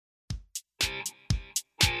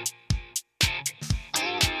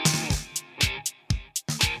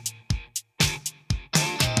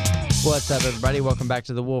What's up, everybody? Welcome back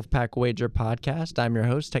to the Wolfpack Wager Podcast. I'm your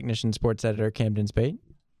host, technician sports editor Camden Spate.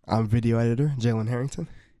 I'm video editor Jalen Harrington.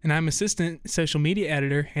 And I'm assistant social media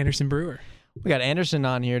editor Anderson Brewer. We got Anderson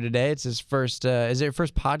on here today. It's his first, is it your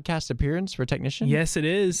first podcast appearance for technician? Yes, it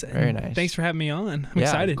is. Very nice. Thanks for having me on. I'm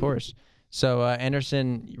excited. Of course. So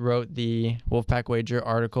Anderson wrote the Wolfpack Wager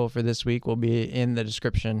article for this week. Will be in the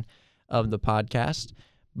description of the podcast.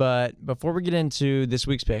 But before we get into this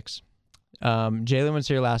week's picks, Jalen was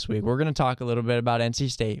here last week. We're going to talk a little bit about NC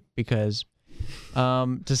State because,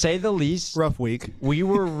 to say the least, rough week. We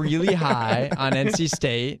were really high on NC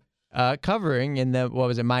State covering in the,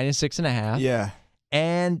 -6.5. Yeah.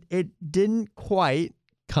 And it didn't quite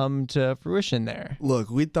come to fruition there. Look,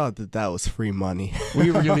 we thought that was free money. We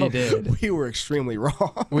really did. We were extremely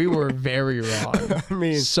wrong. We were very wrong. I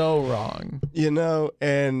mean, so wrong.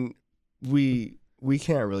 And we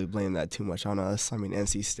can't really blame that too much on us. I mean,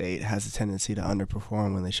 NC State has a tendency to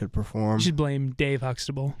underperform when they should perform. You should blame Dave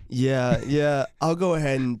Huxtable. Yeah. I'll go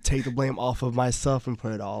ahead and take the blame off of myself and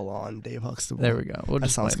put it all on Dave Huxtable. There we go. We'll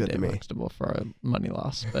just sounds blame good to Dave me. Huxtable for our money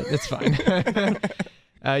loss, but it's fine.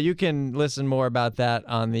 You can listen more about that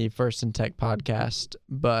on the First and Tech podcast,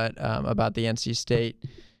 but about the NC State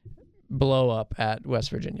blow up at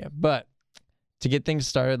West Virginia. But to get things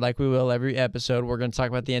started, like we will every episode, we're going to talk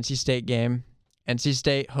about the NC State game. NC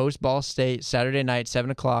State hosts Ball State Saturday night, 7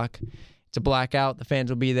 o'clock. It's a blackout. The fans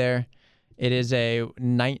will be there. It is a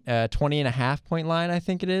 20.5 point line, I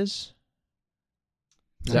think it is.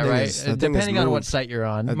 Is that right? Depending on what site you're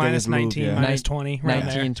on. Minus 19, yeah. minus 20.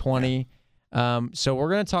 19, 20. So we're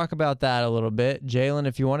going to talk about that a little bit. Jalen,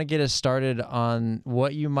 if you want to get us started on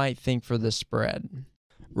what you might think for the spread.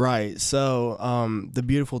 Right. So the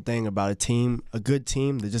beautiful thing about a good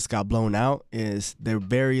team that just got blown out, is they're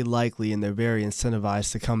very likely and they're very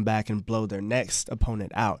incentivized to come back and blow their next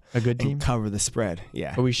opponent out. A good team? And cover the spread.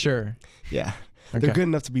 Yeah. Are we sure? Yeah. Okay. They're good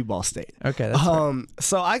enough to beat Ball State. Okay, that's fair.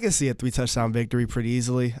 So I can see a 3-touchdown victory pretty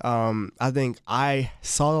easily. I think I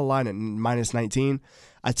saw the line at minus 19.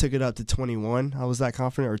 I took it up to 21. I was that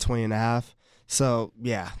confident, or 20.5. So,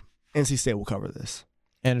 yeah, NC State will cover this.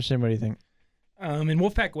 Anderson, what do you think? In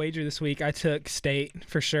Wolfpack Wager this week, I took State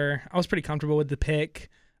for sure. I was pretty comfortable with the pick.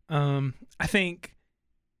 I think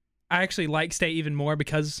I actually like State even more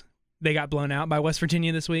because they got blown out by West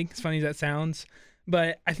Virginia this week, as funny as that sounds.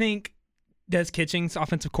 But I think Des Kitchings,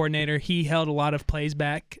 offensive coordinator, he held a lot of plays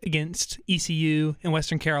back against ECU and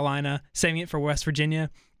Western Carolina, saving it for West Virginia.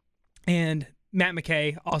 And Matt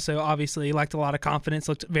McKay also obviously lacked a lot of confidence,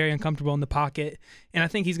 looked very uncomfortable in the pocket. And I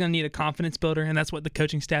think he's going to need a confidence builder, and that's what the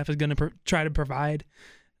coaching staff is going to try to provide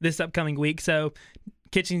this upcoming week. So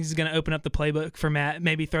Kitchings is going to open up the playbook for Matt,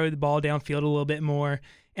 maybe throw the ball downfield a little bit more.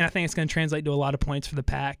 And I think it's going to translate to a lot of points for the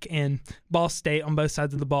Pack. And Ball State on both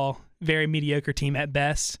sides of the ball, very mediocre team at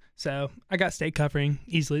best. So I got State covering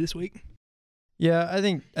easily this week. Yeah, I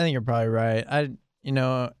think you're probably right.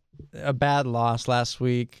 A bad loss last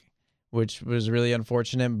week, which was really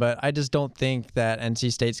unfortunate, but I just don't think that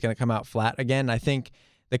NC State's going to come out flat again. I think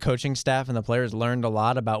the coaching staff and the players learned a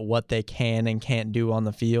lot about what they can and can't do on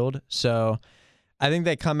the field. So I think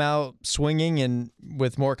they come out swinging and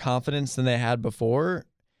with more confidence than they had before,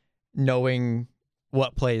 knowing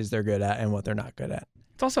what plays they're good at and what they're not good at.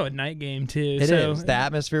 It's also a night game, too. It is. The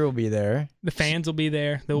atmosphere will be there. The fans will be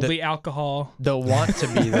there. There will be alcohol. They'll want to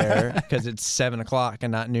be there because it's 7 o'clock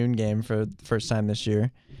and not noon game for the first time this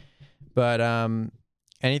year. But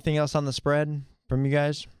anything else on the spread from you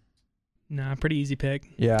guys? Nah, pretty easy pick.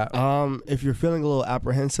 Yeah. If you're feeling a little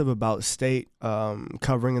apprehensive about State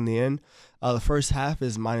covering in the end, the first half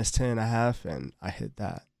is minus 10.5, and I hit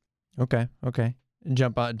that. Okay.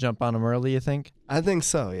 Jump on them early, you think? I think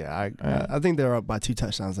so, yeah. I think they're up by 2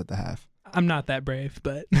 touchdowns at the half. I'm not that brave,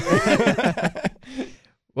 but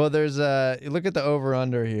Well, there's look at the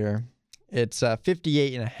over-under here. It's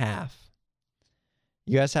 58.5.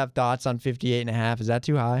 You guys have thoughts on 58.5? Is that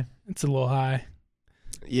too high? it's a little high.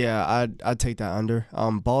 Yeah, I'd take that under.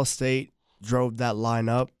 Ball State drove that line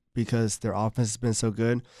up because their offense has been so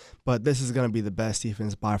good, but this is going to be the best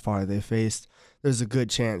defense by far they faced. There's a good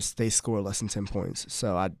chance they score less than 10 points,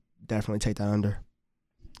 so I'd definitely take that under.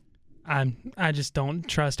 I just don't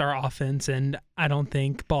trust our offense, and I don't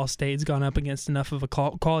think Ball State's gone up against enough of a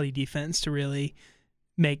quality defense to really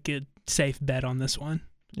make a safe bet on this one.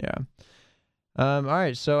 Yeah. All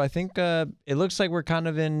right, so I think it looks like we're kind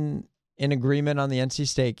of in agreement on the NC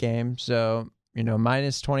State game. So,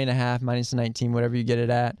 minus 20.5, minus 19, whatever you get it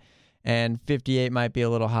at. And 58 might be a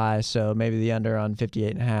little high, so maybe the under on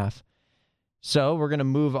 58.5. So we're going to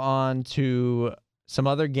move on to some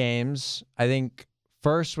other games. I think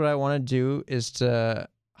first what I want to do is to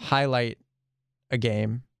highlight a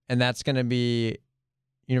game, and that's going to be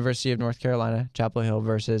University of North Carolina, Chapel Hill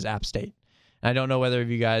versus App State. I don't know whether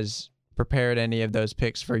you guys prepared any of those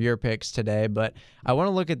picks for your picks today, but I want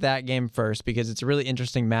to look at that game first because it's a really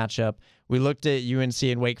interesting matchup. We looked at UNC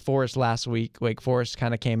and Wake Forest last week. Wake Forest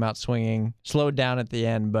kind of came out swinging, slowed down at the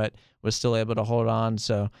end, but was still able to hold on.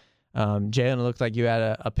 So, Jalen, it looked like you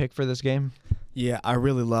had a pick for this game. Yeah, I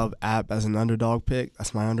really love App as an underdog pick.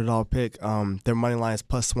 That's my underdog pick. Their money line is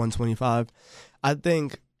plus 125. I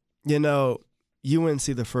think, UNC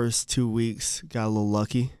the first 2 weeks got a little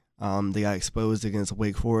lucky. They got exposed against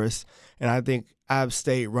Wake Forest, and I think App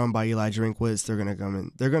State, run by Eli Drinkwitz, they're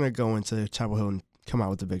gonna go into Chapel Hill and come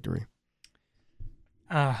out with the victory.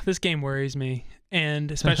 This game worries me,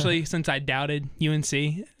 and especially since I doubted UNC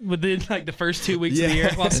within the first 2 weeks of the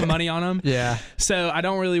year, lost some money on them. Yeah. So I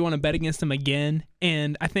don't really want to bet against them again,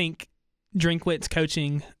 and I think Drinkwitz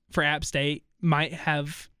coaching for App State might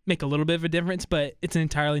make a little bit of a difference, but it's an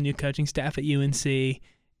entirely new coaching staff at UNC,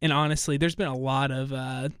 and honestly, there's been a lot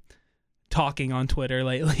of talking on Twitter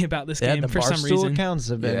lately about this game for some reason. Accounts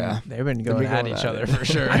have been they've been going at each other for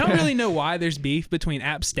sure. I don't really know why there's beef between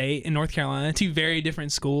App State and North Carolina, two very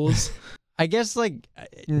different schools. I guess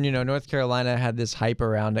North Carolina had this hype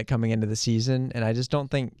around it coming into the season, and I don't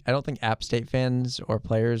think App State fans or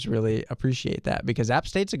players really appreciate that because App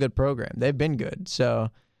State's a good program. They've been good. So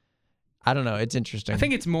I don't know, it's interesting. I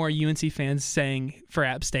think it's more UNC fans saying for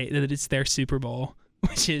App State that it's their Super Bowl,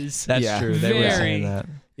 which is true. They were saying that.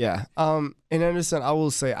 Yeah. And Anderson, I will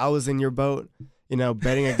say I was in your boat,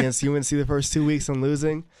 betting against UNC the first 2 weeks and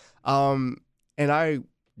losing. And I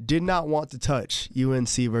did not want to touch UNC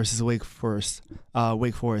versus Wake Forest.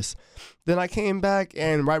 Then I came back,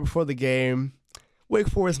 and right before the game, Wake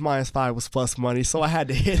Forest -5 was plus money, so I had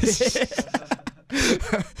to hit it.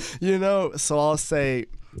 So I'll say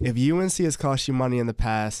if UNC has cost you money in the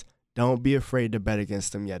past, don't be afraid to bet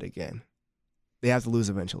against them yet again. They have to lose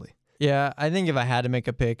eventually. Yeah, I think if I had to make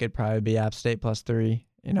a pick, it'd probably be App State +3.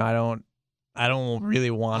 I don't really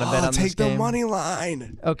want to bet on this game. Take the money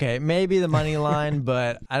line. Okay, maybe the money line,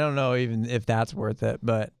 but I don't know even if that's worth it.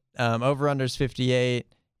 But over/under's 58.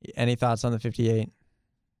 Any thoughts on the 58?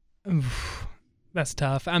 That's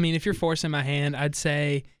tough. I mean, if you're forcing my hand, I'd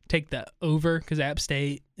say take the over because App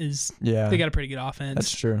State they got a pretty good offense.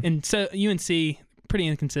 That's true. And so UNC pretty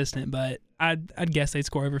inconsistent, but I'd guess they'd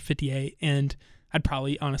score over 58, and I'd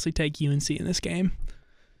probably honestly take UNC in this game.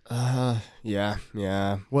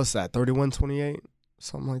 Yeah. What's that? 31-28,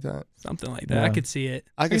 something like that. Something like that. Yeah. I could see it.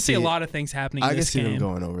 I could see a lot of things happening. I in this could see game. them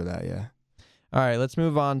going over that. Yeah. All right, let's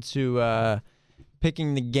move on to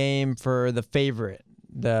picking the game for the favorite.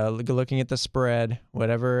 Looking at the spread,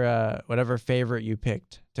 whatever favorite you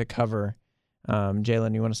picked to cover.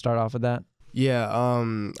 Jalen, you want to start off with that? Yeah,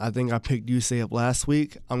 I think I picked UCF last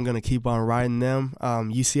week. I'm going to keep on riding them.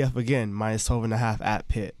 UCF again, -12.5 at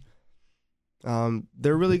Pitt.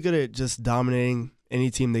 They're really good at just dominating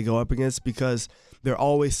any team they go up against because they're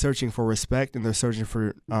always searching for respect and they're searching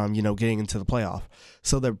for, getting into the playoff.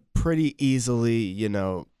 So they're pretty easily,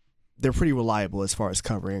 they're pretty reliable as far as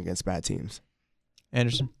covering against bad teams.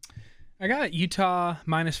 Anderson? I got Utah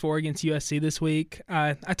 -4 against USC this week.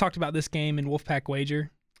 I talked about this game in Wolfpack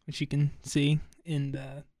Wager, which you can see in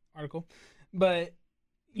the article. But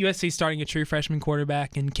USC starting a true freshman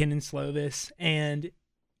quarterback in Kenan Slovis, and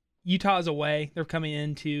Utah is away. They're coming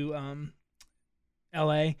into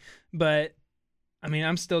LA, but I mean,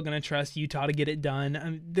 I'm still going to trust Utah to get it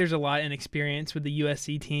done. There's a lot of inexperience with the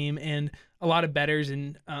USC team, and a lot of bettors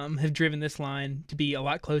have driven this line to be a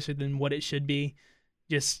lot closer than what it should be,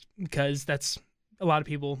 just because that's a lot of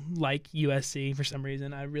people like USC for some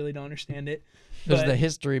reason. I really don't understand it. There's the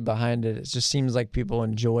history behind it. It just seems like people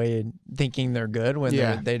enjoy thinking they're good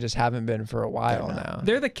when they just haven't been for a while now.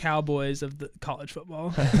 They're the Cowboys of the college football.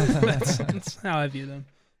 That's how I view them.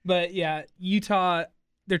 But yeah, Utah,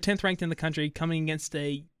 they're 10th ranked in the country, coming against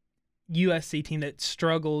a USC team that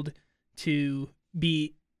struggled to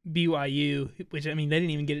beat BYU, which, I mean, they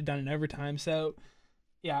didn't even get it done in overtime. So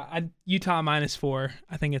yeah, Utah -4.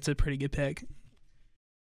 I think it's a pretty good pick.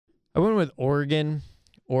 I went with Oregon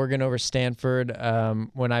over Stanford.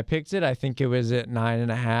 When I picked it, I think it was at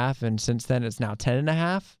 9.5, and since then it's now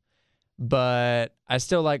 10.5. But I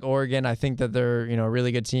still like Oregon. I think that they're a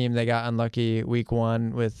really good team. They got unlucky week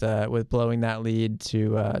 1 with blowing that lead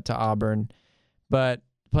to Auburn. But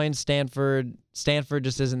playing Stanford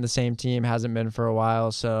just isn't the same team. Hasn't been for a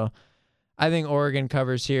while. So I think Oregon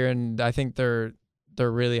covers here, and I think they're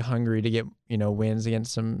really hungry to get wins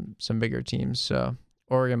against some bigger teams. So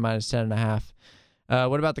Oregon -10.5.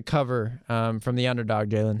 What about the cover from the underdog,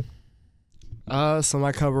 Jalen? So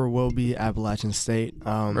my cover will be Appalachian State.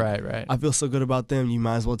 Right. I feel so good about them. You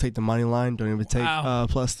might as well take the money line. Don't even take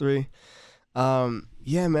 +3.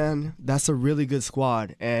 Yeah, man, that's a really good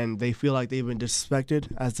squad, and they feel like they've been disrespected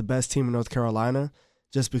as the best team in North Carolina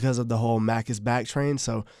just because of the whole Mac is back train.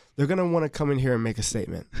 So they're gonna want to come in here and make a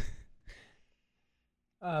statement.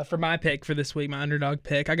 For my pick for this week, my underdog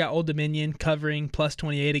pick, I got Old Dominion covering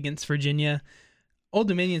 +28 against Virginia. Old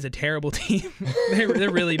Dominion's a terrible team. They're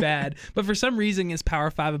really bad. But for some reason, against Power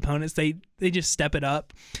 5 opponents, they just step it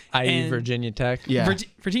up. I.e. Virginia Tech. Yeah.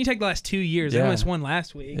 Virginia Tech the last 2 years. They almost won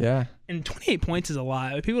last week. Yeah. And 28 points is a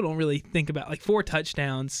lot. People don't really think about, like, 4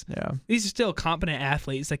 touchdowns. Yeah. These are still competent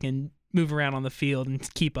athletes that can move around on the field and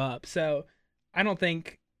keep up. So I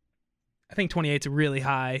think 28 is really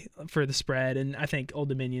high for the spread, and I think Old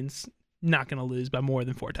Dominion's not going to lose by more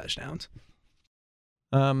than 4 touchdowns.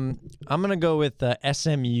 I'm gonna go with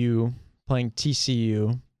SMU playing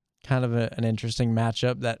TCU. Kind of an interesting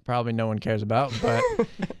matchup that probably no one cares about, but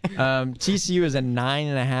TCU is a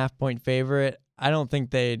 9.5-point favorite. I don't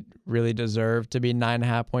think they really deserve to be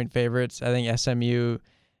 9.5-point favorites. I think SMU,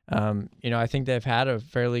 I think they've had a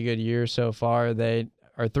fairly good year so far. They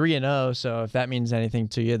are 3-0, so if that means anything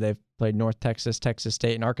to you, they've played North Texas, Texas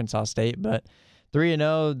State, and Arkansas State, but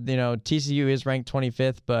 3-0. TCU is ranked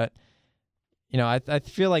 25th, but I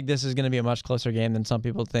feel like this is going to be a much closer game than some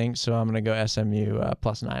people think, so I'm going to go SMU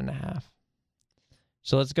 +9.5.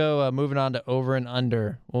 So let's go moving on to over and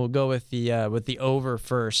under. We'll go with the over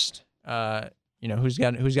first. Who's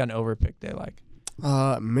got an over pick they like?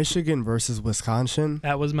 Michigan versus Wisconsin.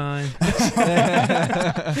 That was mine.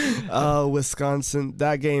 Wisconsin.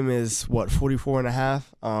 That game is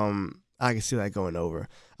 44.5. I can see that going over.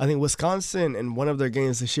 I think Wisconsin in one of their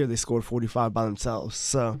games this year they scored 45 by themselves.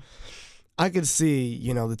 So I could see,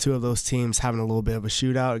 the two of those teams having a little bit of a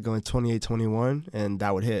shootout, going 28-21, and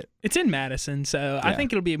that would hit. It's in Madison, so I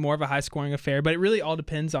think it'll be more of a high-scoring affair, but it really all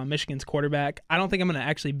depends on Michigan's quarterback. I don't think I'm going to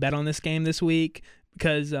actually bet on this game this week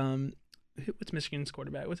because what's Michigan's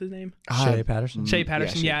quarterback? What's his name? Shea Patterson. Shea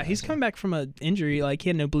Patterson, yeah. He's coming back from an injury. Like, he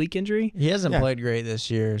had an oblique injury. He hasn't played great this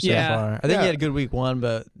year so far. I think he had a good week 1,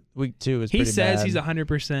 but week 2 was pretty bad. He says he's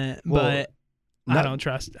 100%, but I don't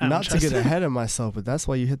trust. Not to get ahead of myself, but that's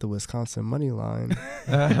why you hit the Wisconsin money line.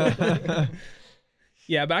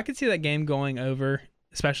 Yeah, but I could see that game going over,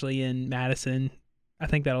 especially in Madison. I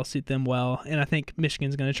think that'll suit them well, and I think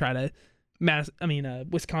Michigan's going to try to.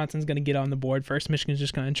 Wisconsin's going to get on the board first. Michigan's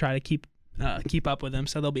just going to try to keep up with them,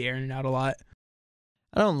 so they'll be airing it out a lot.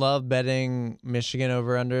 I don't love betting Michigan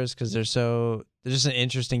over-unders because they're just an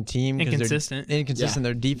interesting team. Inconsistent. Yeah.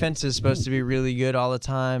 Their defense is supposed to be really good all the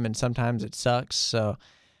time, and sometimes it sucks. So,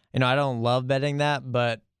 I don't love betting that,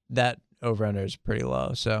 but that over-under is pretty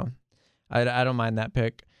low. So, I don't mind that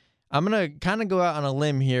pick. I'm going to kind of go out on a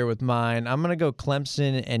limb here with mine. I'm going to go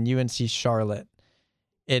Clemson and UNC Charlotte.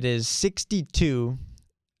 It is 62.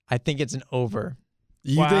 I think it's an over.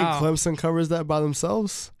 You think Clemson covers that by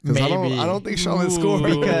themselves? Maybe. I don't think Charlotte scores.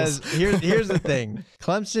 Because here's the thing.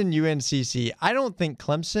 Clemson, UNCC, I don't think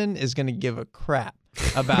Clemson is going to give a crap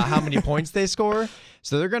about how many points they score.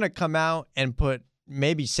 So they're going to come out and put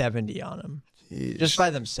maybe 70 on them. Jeez. Just by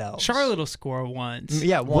themselves. Charlotte will score once.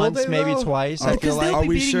 Yeah, once, maybe twice. I feel like. Are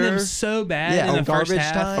we sure? Them so bad in the first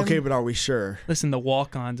half. Time? Okay, but are we sure? Listen, the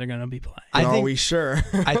walk-ons are going to be playing. Are we sure?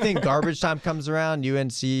 I think garbage time comes around.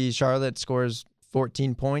 UNC Charlotte scores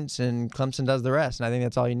 14 points, and Clemson does the rest, and I think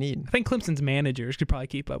that's all you need. I think Clemson's managers could probably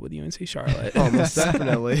keep up with UNC Charlotte. Most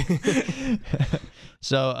definitely.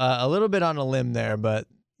 So a little bit on a limb there, but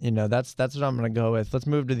that's what I'm going to go with. Let's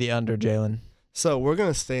move to the under, Jalen. So we're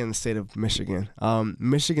going to stay in the state of Michigan.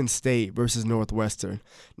 Michigan State versus Northwestern.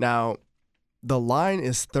 Now, the line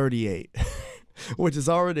is 38, which is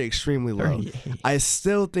already extremely low. 38. I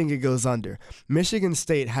still think it goes under. Michigan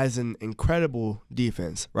State has an incredible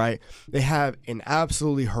defense, right? They have an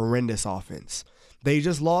absolutely horrendous offense. They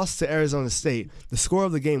just lost to Arizona State. The score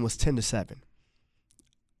of the game was 10-7.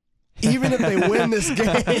 Even if they win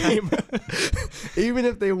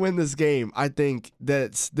this game, I think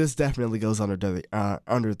this definitely goes under 38. I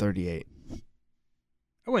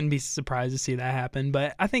wouldn't be surprised to see that happen,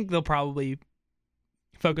 but I think they'll probably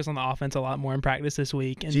focus on the offense a lot more in practice this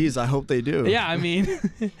week. And Jeez, I hope they do. Yeah, I mean,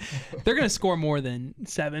 they're going to score more than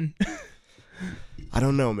 7. I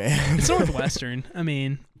don't know, man. It's Northwestern. I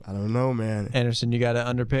mean, I don't know, man. Anderson, you got an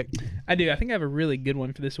underpick? I do. I think I have a really good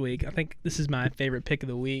one for this week. I think this is my favorite pick of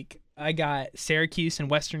the week. I got Syracuse and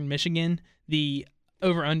Western Michigan. The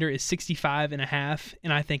over-under is 65.5,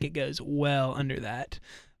 and I think it goes well under that.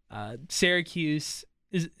 Syracuse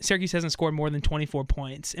hasn't scored more than 24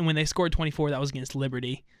 points, and when they scored 24, that was against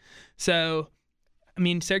Liberty. So I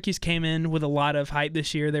mean, Syracuse came in with a lot of hype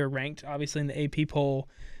this year. They were ranked, obviously, in the AP poll,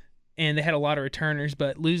 and they had a lot of returners,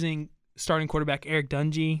 but losing starting quarterback Eric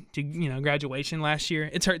Dungy to graduation last year,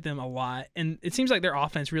 it's hurt them a lot, and it seems like their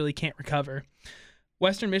offense really can't recover.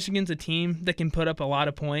 Western Michigan's a team that can put up a lot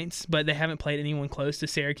of points, but they haven't played anyone close to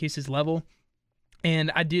Syracuse's level.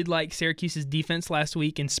 And I did like Syracuse's defense last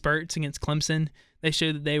week in spurts against Clemson. They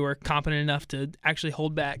showed that they were competent enough to actually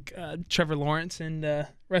hold back Trevor Lawrence and the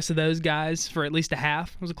rest of those guys for at least a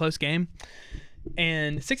half. It was a close game.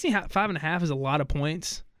 And 65.5 is a lot of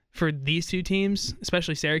points for these two teams,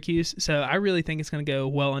 especially Syracuse. So I really think it's going to go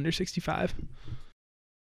well under 65.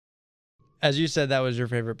 As you said, that was your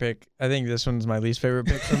favorite pick. I think this one's my least favorite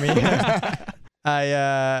pick for me.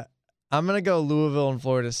 I'm going to go Louisville and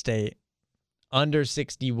Florida State under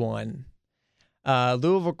 61.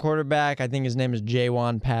 Louisville quarterback, I think his name is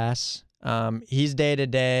Jaywan Pass. He's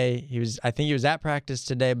day-to-day. I think he was at practice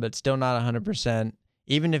today, but still not 100%.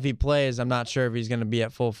 Even if he plays, I'm not sure if he's going to be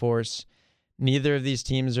at full force. Neither of these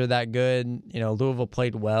teams are that good. Louisville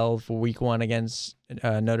played well for week 1 against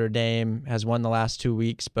Notre Dame, has won the last 2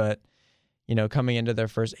 weeks, but coming into their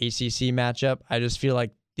first ACC matchup, I just feel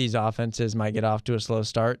like these offenses might get off to a slow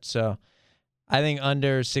start. So I think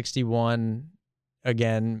under 61,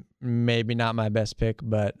 again, maybe not my best pick,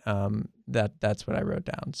 but that's what I wrote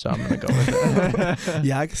down. So I'm going to go with it.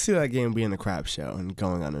 Yeah, I can see that game being a crap show and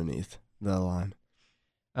going underneath the line.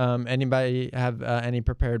 Anybody have any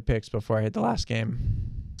prepared picks before I hit the last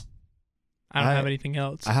game? I don't have anything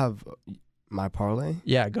else. I have my parlay.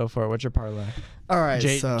 Yeah, go for it. What's your parlay? All right,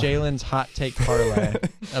 so Jalen's hot take parlay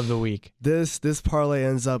of the week. This parlay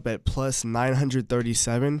ends up at plus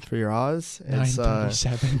 937 for your odds. It's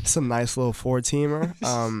 937. It's a nice little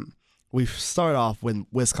 4-teamer. We start off with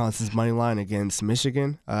Wisconsin's money line against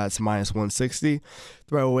Michigan. It's minus 160.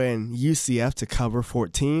 Throw in UCF to cover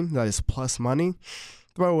 14. That is plus money.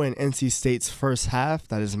 Throw in NC State's first half.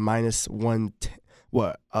 That is minus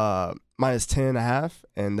 10.5,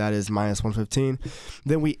 and that is minus 115.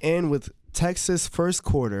 Then we end with Texas first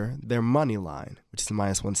quarter, their money line, which is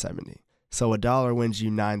minus 170. So $1 wins you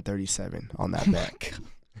 937 on that bet.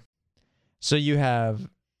 So you have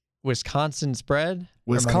Wisconsin spread?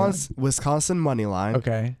 Wisconsin money line.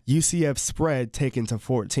 Okay. UCF spread taken to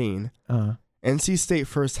 14. NC State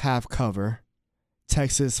first half cover.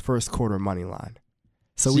 Texas first quarter money line.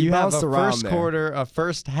 So we you have bounced a around first there. quarter, a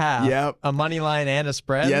first half, a money line, and a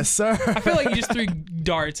spread? Yes, sir. I feel like you just threw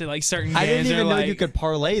darts at like certain games. I didn't even know like, you could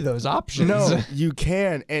parlay those options. No, you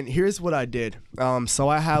can. And here's what I did. So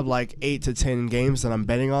I have like 8 to 10 games that I'm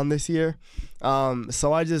betting on this year.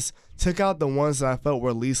 So I just took out the ones that I felt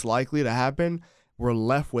were least likely to happen. We're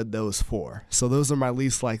left with those 4. So those are my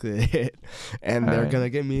least likely to hit. And they're going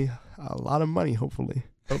to get me a lot of money, hopefully.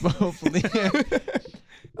 Hopefully.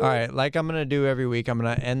 All right, like I'm going to do every week, I'm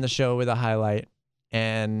going to end the show with a highlight.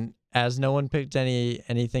 And as no one picked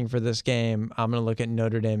anything for this game, I'm going to look at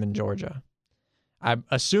Notre Dame and Georgia. I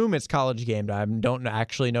assume it's college game day. I don't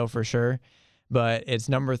actually know for sure, but it's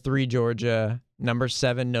number 3 Georgia, number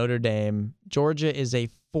 7 Notre Dame. Georgia is a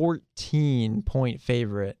 14-point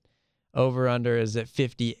favorite. Over-under is at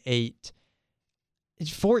 58.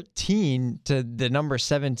 14 to the number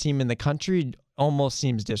 7 team in the country almost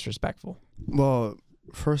seems disrespectful. Well,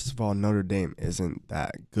 first of all, Notre Dame isn't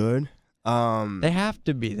that good. They have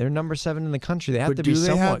to be. They're number 7 in the country. They have to be somewhat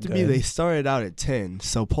good. They have to be? They started out at 10,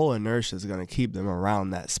 so pull inertia is going to keep them around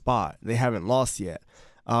that spot. They haven't lost yet.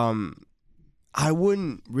 I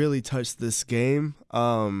wouldn't really touch this game,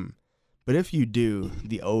 but if you do,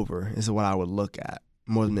 the over is what I would look at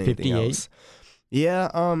more than anything 58? else. Yeah,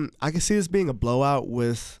 I can see this being a blowout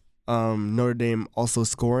with Notre Dame also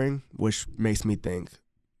scoring, which makes me think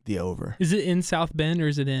the over. Is it in South Bend or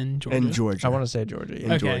is it in Georgia? In Georgia. I want to say Georgia.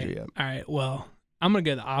 Yeah. In Georgia, yeah. All right, well, I'm going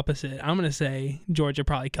to go the opposite. I'm going to say Georgia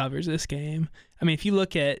probably covers this game. I mean, if you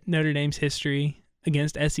look at Notre Dame's history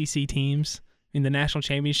against SEC teams, in the national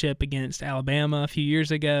championship against Alabama a few years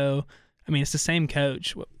ago, I mean, it's the same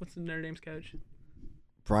coach. What's the Notre Dame's coach?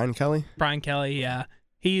 Brian Kelly? Brian Kelly, yeah.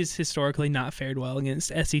 He's historically not fared well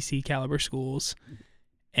against SEC caliber schools.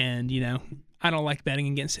 And, I don't like betting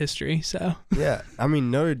against history, so. Yeah, I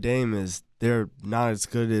mean, Notre Dame they're not as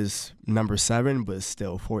good as number 7, but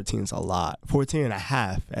still 14 is a lot.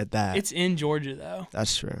 14.5 at that. It's in Georgia, though.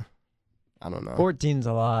 That's true. I don't know. 14's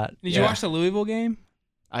a lot. Did you watch the Louisville game?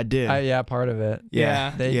 I did. Yeah, part of it.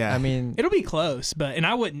 Yeah. I mean, it'll be close,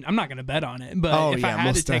 I'm not going to bet on it. But if I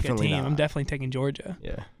had to take a team, not. I'm definitely taking Georgia.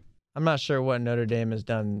 Yeah. I'm not sure what Notre Dame has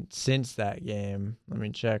done since that game. Let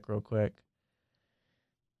me check real quick.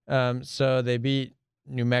 So they beat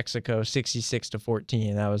New Mexico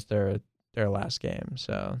 66-14. That was their their last game.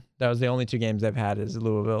 So that was the only 2 games they've had is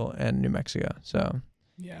Louisville and New Mexico. So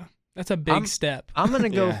Yeah, that's a big step. I'm gonna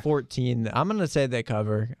go Yeah. 14. I'm gonna say they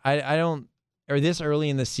cover. I don't, or this early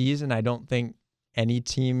in the season, I don't think any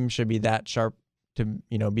team should be that sharp to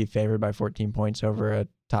be favored by 14 points over a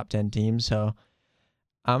top 10 team. So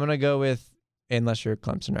I'm gonna go with, unless you're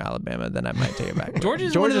Clemson or Alabama, then I might take it back.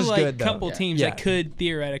 Georgia's one of the good, though. couple teams Yeah. that could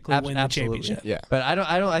theoretically win the Absolutely. championship. Yeah. But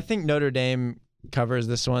I think Notre Dame covers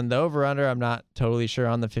this one. The over/under, I'm not totally sure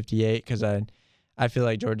on the 58 because I feel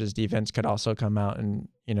like Georgia's defense could also come out and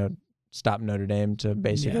stop Notre Dame to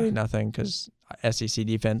basically nothing because SEC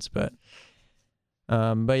defense. But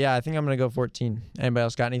yeah, I think I'm gonna go 14. Anybody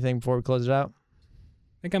else got anything before we close it out?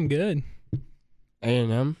 I think I'm good.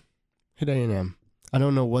 A&M. Hit A&M. I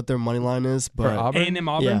don't know what their money line is, For but Auburn? A&M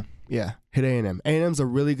Auburn. yeah, hit A&M. A&M's a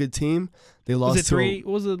really good team. They lost Was it 3?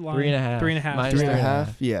 What was the line? 3.5. 3.5. Minus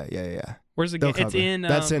 3.5. Yeah. Where's the They'll game? It's cover. in.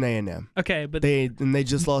 That's in A&M. Okay, but They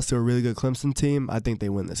just lost to a really good Clemson team. I think they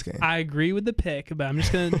win this game. I agree with the pick, but I'm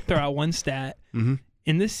just going to throw out one stat. Mm-hmm.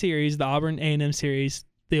 In this series, the Auburn A&M series,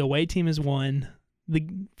 the away team has won the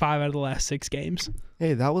 5 out of the last 6 games.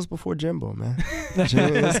 Hey, that was before Jimbo, man. It's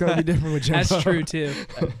gonna be different with Jimbo. That's true too.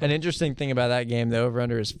 An interesting thing about that game, the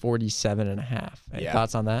over/under is 47.5. Any Yeah.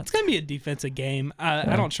 thoughts on that? It's going to be a defensive game.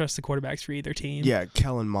 I don't trust the quarterbacks for either team. Yeah,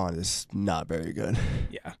 Kellen Mond is not very good.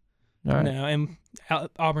 Yeah. All right. No, and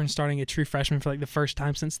Auburn starting a true freshman for like the first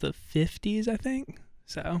time since the 50s, I think.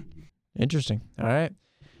 So Interesting. All right.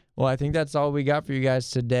 Well, I think that's all we got for you guys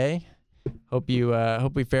today. Hope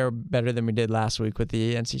we fare better than we did last week with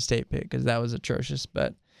the NC State pick because that was atrocious.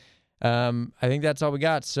 But I think that's all we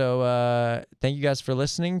got. So thank you guys for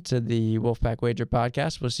listening to the Wolfpack Wager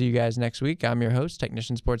podcast. We'll see you guys next week. I'm your host,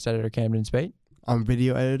 technician sports editor Camden Spate. I'm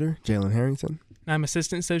video editor Jalen Harrington. I'm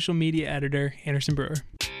assistant social media editor Anderson Brewer.